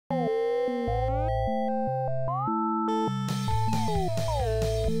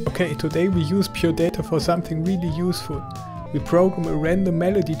Okay, today we use pure data for something really useful. We program a random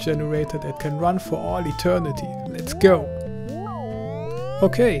melody generator that can run for all eternity. Let's go!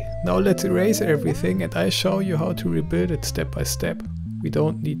 Okay, now let's erase everything and I show you how to rebuild it step by step. We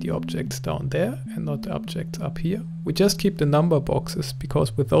don't need the objects down there and not the objects up here. We just keep the number boxes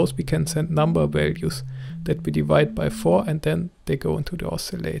because with those we can send number values that we divide by 4 and then they go into the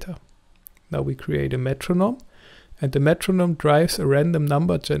oscillator. Now we create a metronome, and the metronome drives a random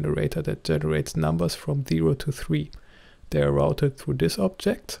number generator that generates numbers from 0 to 3. They are routed through this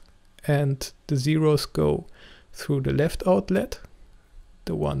object, and the zeros go through the left outlet,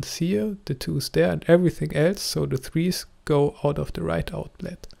 the ones here, the 2's there, and everything else, so the 3's go out of the right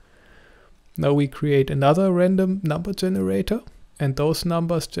outlet. Now we create another random number generator, and those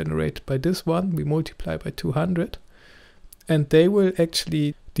numbers generated by this one we multiply by 200, and they will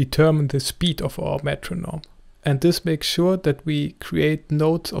actually determine the speed of our metronome. And this makes sure that we create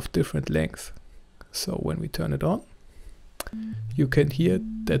notes of different length. So when we turn it on, you can hear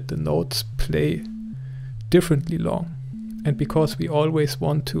that the notes play differently long. And because we always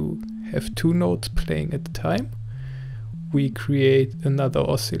want to have 2 notes playing at a time, we create another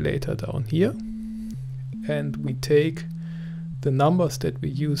oscillator down here. And we take the numbers that we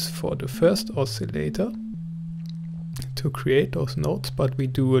use for the first oscillator to create those notes, but we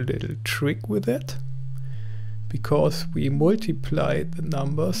do a little trick with it, because we multiply the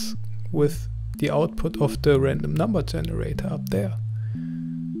numbers with the output of the random number generator up there.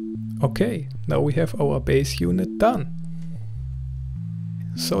 Okay, now we have our base unit done.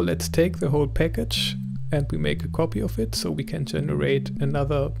 So let's take the whole package and we make a copy of it so we can generate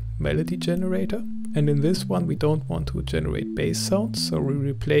another melody generator. And in this one we don't want to generate bass sounds, so we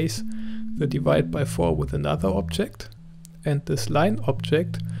replace the divide by 4 with another object. And this line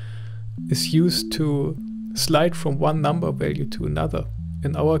object is used to slide from one number value to another.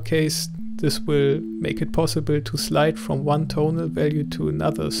 In our case, this will make it possible to slide from one tonal value to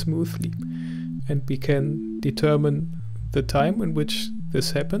another smoothly. And we can determine the time in which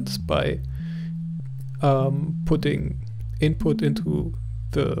this happens by putting input into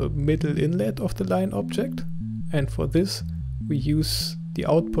the middle inlet of the line object. And for this, we use the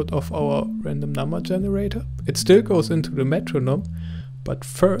output of our random number generator. It still goes into the metronome, but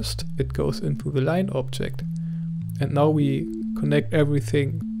first it goes into the line object. And now we connect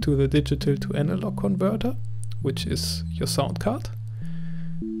everything to the digital to analog converter, which is your sound card.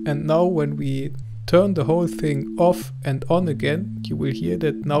 And now when we turn the whole thing off and on again, you will hear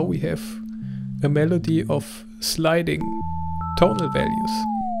that now we have a melody of sliding tonal values,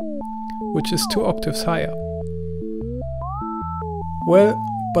 which is 2 octaves higher. Well,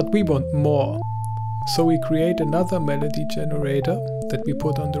 but we want more. So we create another melody generator that we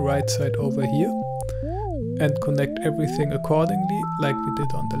put on the right side over here and connect everything accordingly like we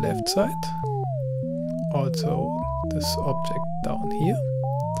did on the left side. Also this object down here.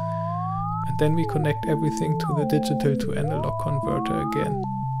 And then we connect everything to the digital to analog converter again.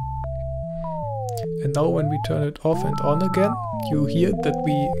 And now when we turn it off and on again, you hear that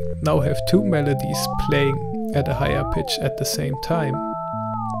we now have 2 melodies playing at a higher pitch at the same time.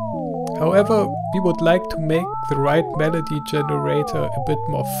 However, we would like to make the right melody generator a bit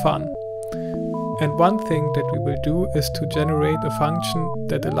more fun. And one thing that we will do is to generate a function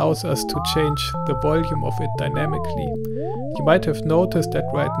that allows us to change the volume of it dynamically. You might have noticed that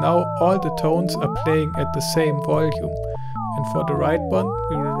right now all the tones are playing at the same volume. And for the right one,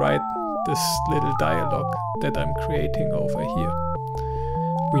 we will write this little dialogue that I'm creating over here.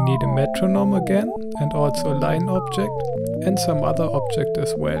 We need a metronome again, and also a line object, and some other object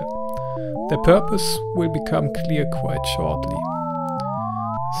as well. The purpose will become clear quite shortly.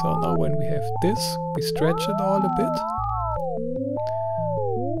 So now when we have this, we stretch it all a bit.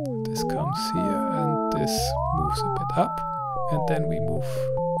 This comes here and this moves a bit up. And then we move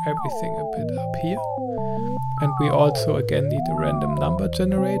everything a bit up here. And we also again need a random number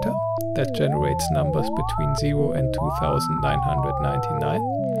generator that generates numbers between 0 and 2999.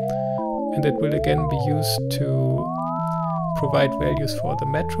 And it will again be used to provide values for the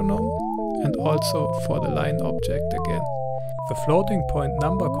metronome and also for the line object again. The floating point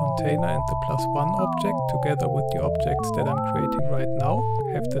number container and the +1 object, together with the objects that I'm creating right now,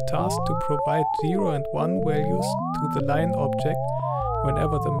 have the task to provide 0 and 1 values to the line object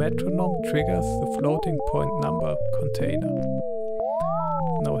whenever the metronome triggers the floating point number container.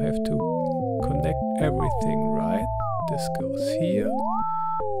 Now I have to connect everything right. This goes here,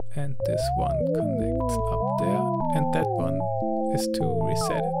 and this one connects up there, and that one is to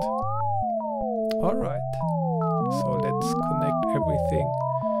reset it. Alright. So let's connect everything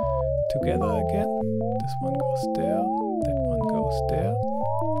together again. This one goes there, that one goes there.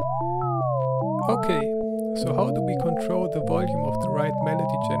 Okay, so how do we control the volume of the right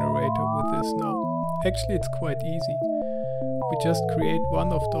melody generator with this now? Actually, it's quite easy. We just create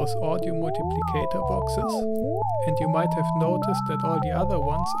one of those audio multiplicator boxes, and you might have noticed that all the other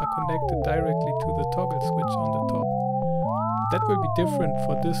ones are connected directly to the toggle switch on the top. That will be different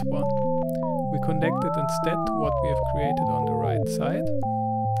for this one. We connect it instead to what we have created on the right side,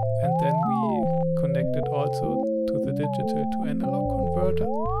 and then we connect it also to the digital to analog converter,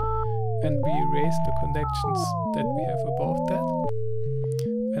 and we erase the connections that we have above that.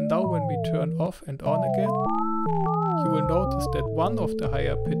 And now when we turn off and on again, you will notice that one of the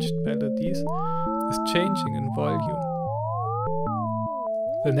higher pitched melodies is changing in volume.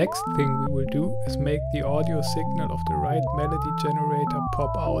 The next thing we will do is make the audio signal of the right melody generator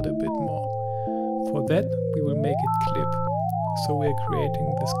pop out a bit more. For that we will make it clip. So we are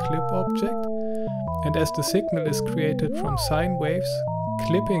creating this clip object, and as the signal is created from sine waves,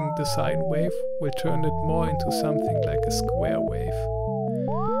 clipping the sine wave will turn it more into something like a square wave.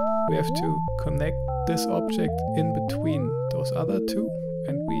 We have to connect this object in between those other two,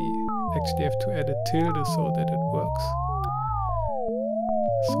 and we actually have to add a tilde so that it works.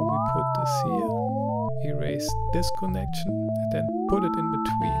 So we put this here, erase this connection, and then put it in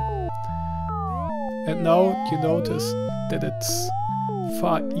between. And now you notice that it's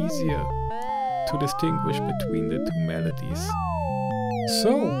far easier to distinguish between the two melodies.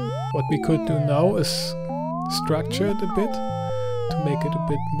 So what we could do now is structure it a bit to make it a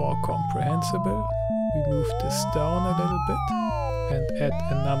bit more comprehensible. We move this down a little bit and add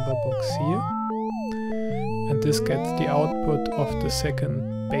a number box here. And this gets the output of the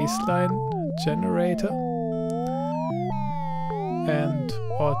second baseline generator. And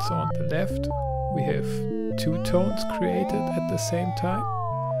also on the left we have two tones created at the same time.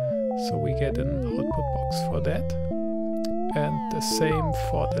 So we get an output box for that. And the same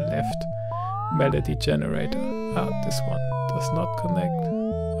for the left melody generator. This one does not connect.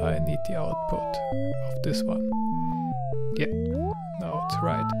 I need the output of this one. Yeah, now it's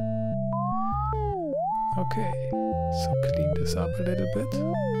right. Okay, so clean this up a little bit.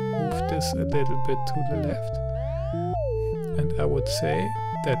 Move this a little bit to the left. And I would say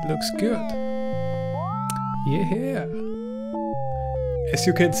that looks good. Yeah! As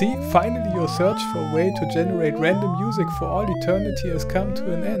you can see, finally your search for a way to generate random music for all eternity has come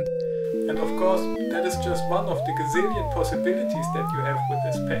to an end. And of course, that is just one of the gazillion possibilities that you have with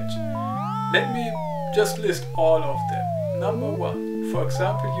this patch. Let me just list all of them. Number one, for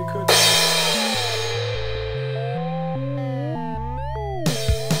example, you could...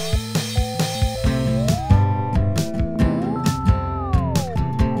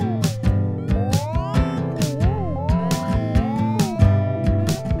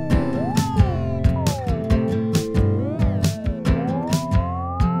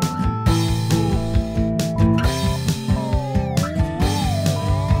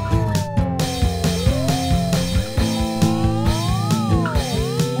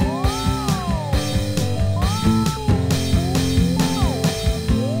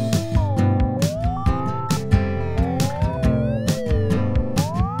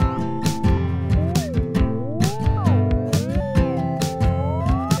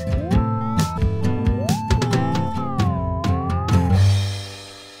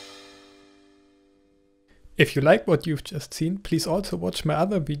 If you like what you've just seen, please also watch my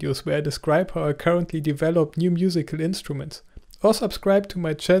other videos where I describe how I currently develop new musical instruments. Or subscribe to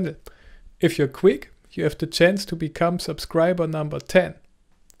my channel. If you're quick, you have the chance to become subscriber number 10.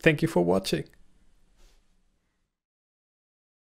 Thank you for watching.